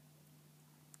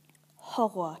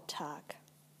Horrortag.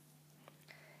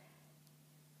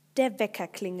 Der Wecker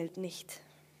klingelt nicht.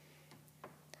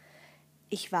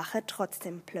 Ich wache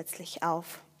trotzdem plötzlich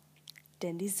auf,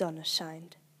 denn die Sonne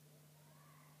scheint.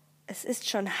 Es ist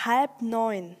schon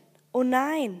 8:30. Oh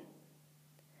nein!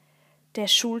 Der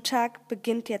Schultag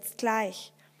beginnt jetzt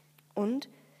gleich und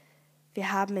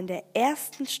wir haben in der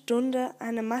ersten Stunde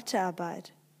eine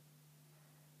Mathearbeit.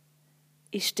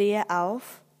 Ich stehe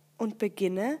auf und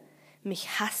beginne,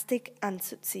 mich hastig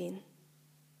anzuziehen.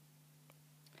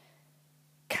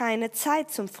 Keine Zeit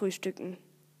zum Frühstücken.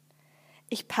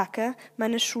 Ich packe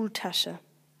meine Schultasche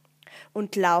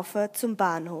und laufe zum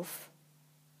Bahnhof.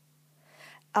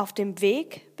 Auf dem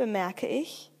Weg bemerke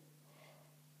ich,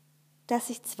 dass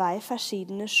ich 2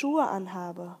 verschiedene Schuhe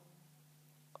anhabe.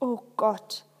 Oh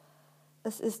Gott,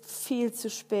 es ist viel zu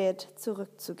spät,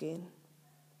 zurückzugehen.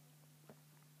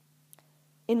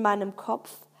 In meinem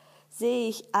Kopf sehe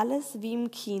ich alles wie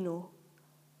im Kino.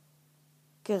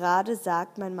 Gerade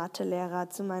sagt mein Mathelehrer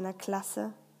zu meiner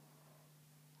Klasse: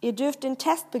 Ihr dürft den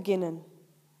Test beginnen.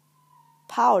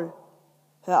 Paul,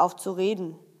 hör auf zu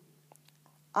reden.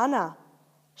 Anna,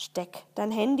 steck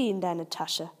dein Handy in deine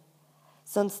Tasche,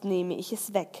 sonst nehme ich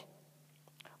es weg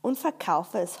und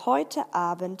verkaufe es heute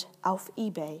Abend auf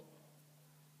eBay.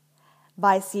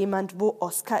 Weiß jemand, wo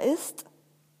Oskar ist?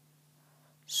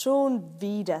 Schon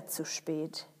wieder zu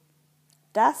spät.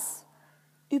 Das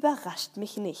überrascht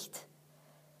mich nicht.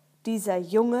 Dieser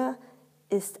Junge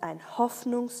ist ein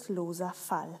hoffnungsloser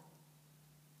Fall.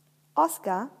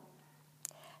 Oskar,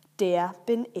 der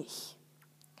bin ich.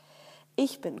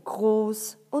 Ich bin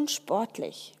groß und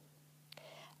sportlich,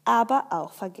 aber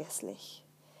auch vergesslich.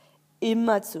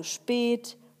 Immer zu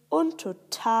spät und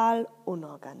total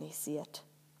unorganisiert.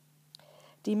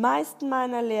 Die meisten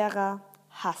meiner Lehrer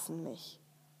hassen mich.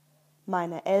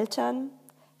 Meine Eltern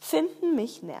finden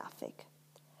mich nervig.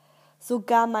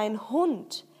 Sogar mein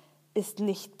Hund ist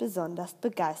nicht besonders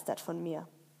begeistert von mir.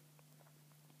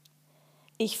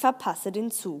 Ich verpasse den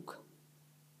Zug.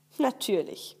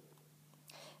 Natürlich.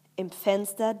 Im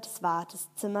Fenster des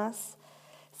Wartezimmers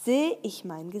sehe ich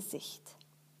mein Gesicht.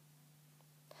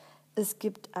 Es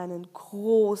gibt einen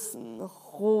großen,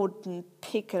 roten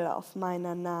Pickel auf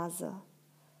meiner Nase.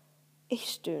 Ich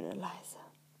stöhne leise.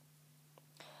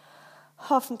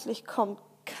 Hoffentlich kommt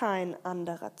kein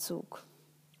anderer Zug.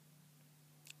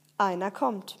 Einer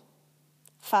kommt.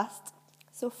 Fast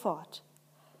sofort.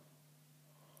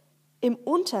 Im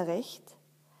Unterricht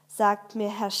sagt mir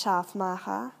Herr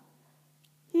Scharfmacher: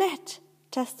 Nett,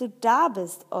 dass du da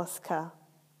bist, Oskar.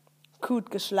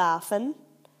 Gut geschlafen?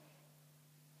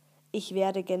 Ich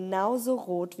werde genauso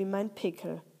rot wie mein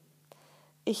Pickel.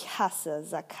 Ich hasse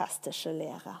sarkastische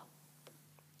Lehrer.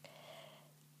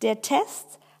 Der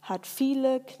Test hat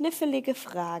viele knifflige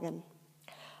Fragen.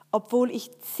 Obwohl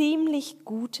ich ziemlich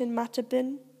gut in Mathe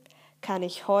bin, kann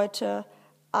ich heute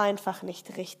einfach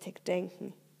nicht richtig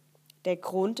denken. Der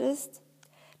Grund ist,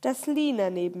 dass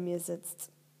Lina neben mir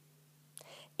sitzt.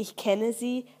 Ich kenne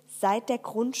sie seit der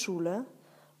Grundschule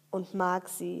und mag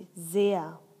sie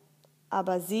sehr,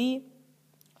 aber sie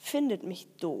findet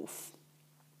mich doof.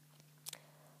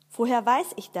 Woher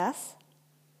weiß ich das?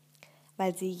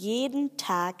 Weil sie jeden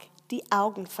Tag die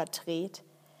Augen verdreht,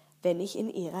 wenn ich in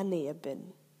ihrer Nähe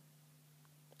bin.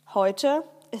 Heute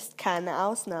ist keine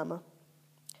Ausnahme.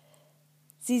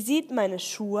 Sie sieht meine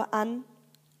Schuhe an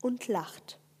und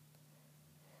lacht.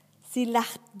 Sie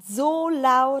lacht so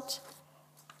laut,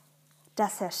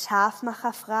 dass Herr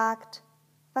Scharfmacher fragt,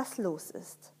 was los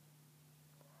ist.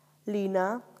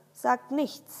 Lina sagt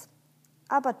nichts,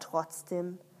 aber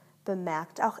trotzdem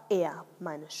bemerkt auch er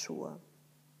meine Schuhe.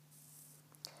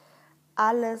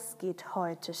 Alles geht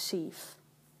heute schief.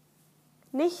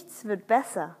 Nichts wird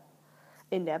besser.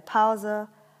 In der Pause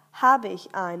habe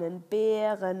ich einen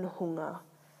Bärenhunger,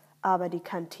 aber die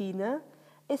Kantine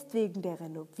ist wegen der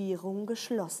Renovierung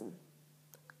geschlossen.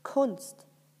 Kunst,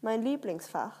 mein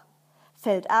Lieblingsfach,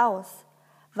 fällt aus,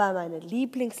 weil meine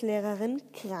Lieblingslehrerin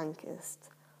krank ist.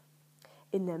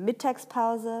 In der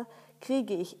Mittagspause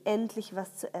kriege ich endlich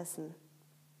was zu essen,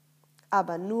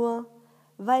 aber nur,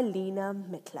 weil Lina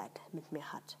Mitleid mit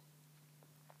mir hat.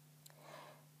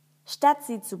 Statt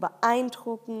sie zu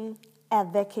beeindrucken,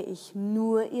 erwecke ich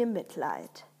nur ihr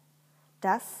Mitleid.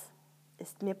 Das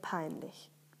ist mir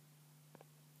peinlich.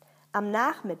 Am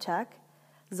Nachmittag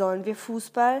sollen wir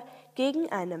Fußball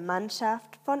gegen eine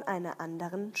Mannschaft von einer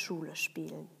anderen Schule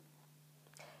spielen.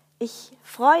 Ich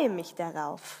freue mich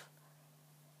darauf,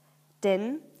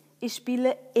 denn ich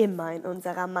spiele immer in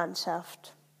unserer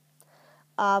Mannschaft.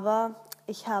 Aber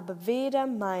ich habe weder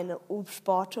meine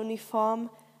Sportuniform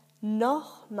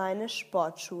noch meine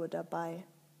Sportschuhe dabei.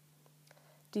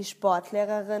 Die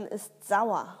Sportlehrerin ist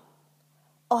sauer.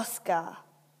 »Oskar«,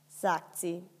 sagt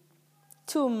sie,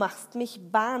 »du machst mich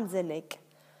wahnsinnig.«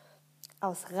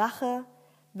 Aus Rache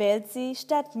wählt sie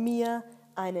statt mir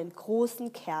einen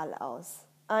großen Kerl aus,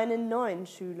 einen neuen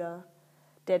Schüler,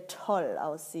 der toll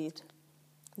aussieht,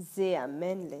 sehr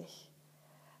männlich,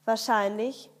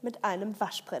 wahrscheinlich mit einem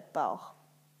Waschbrettbauch.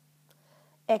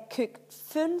 Er kickt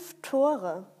 5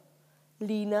 Tore.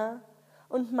 Lina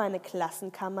und meine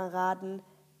Klassenkameraden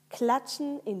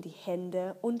klatschen in die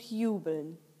Hände und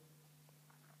jubeln.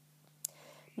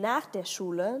 Nach der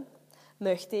Schule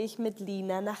möchte ich mit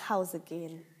Lina nach Hause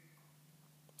gehen,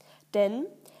 denn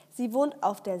sie wohnt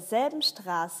auf derselben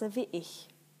Straße wie ich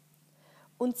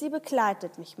und sie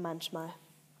begleitet mich manchmal.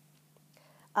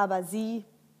 Aber sie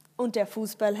und der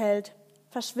Fußballheld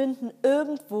verschwinden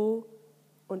irgendwo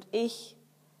und ich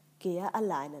gehe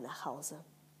alleine nach Hause.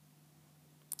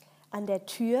 An der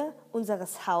Tür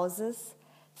unseres Hauses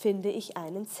finde ich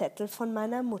einen Zettel von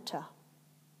meiner Mutter.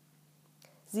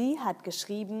 Sie hat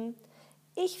geschrieben: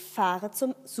 Ich fahre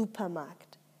zum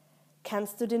Supermarkt.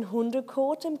 Kannst du den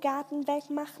Hundekot im Garten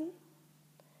wegmachen?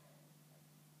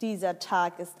 Dieser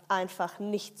Tag ist einfach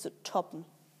nicht zu toppen.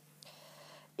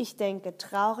 Ich denke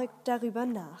traurig darüber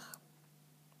nach.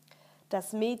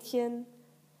 Das Mädchen,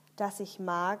 das ich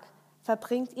mag,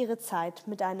 verbringt ihre Zeit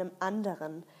mit einem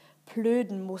anderen,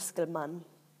 blöden Muskelmann.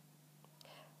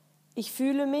 Ich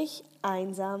fühle mich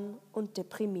einsam und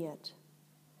deprimiert.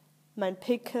 Mein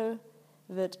Pickel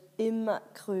wird immer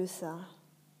größer.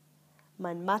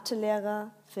 Mein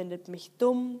Mathelehrer findet mich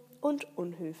dumm und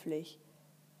unhöflich.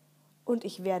 Und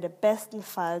ich werde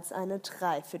bestenfalls eine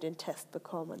 3 für den Test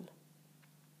bekommen.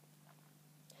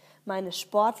 Meine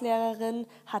Sportlehrerin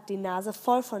hat die Nase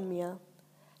voll von mir,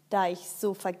 da ich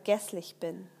so vergesslich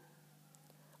bin.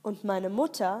 Und meine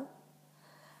Mutter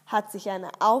hat sich eine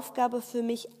Aufgabe für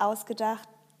mich ausgedacht,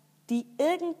 die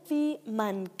irgendwie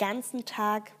meinen ganzen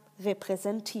Tag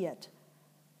repräsentiert.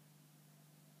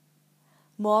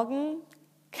 Morgen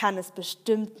kann es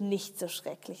bestimmt nicht so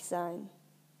schrecklich sein.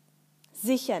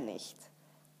 Sicher nicht.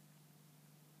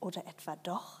 Oder etwa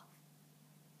doch?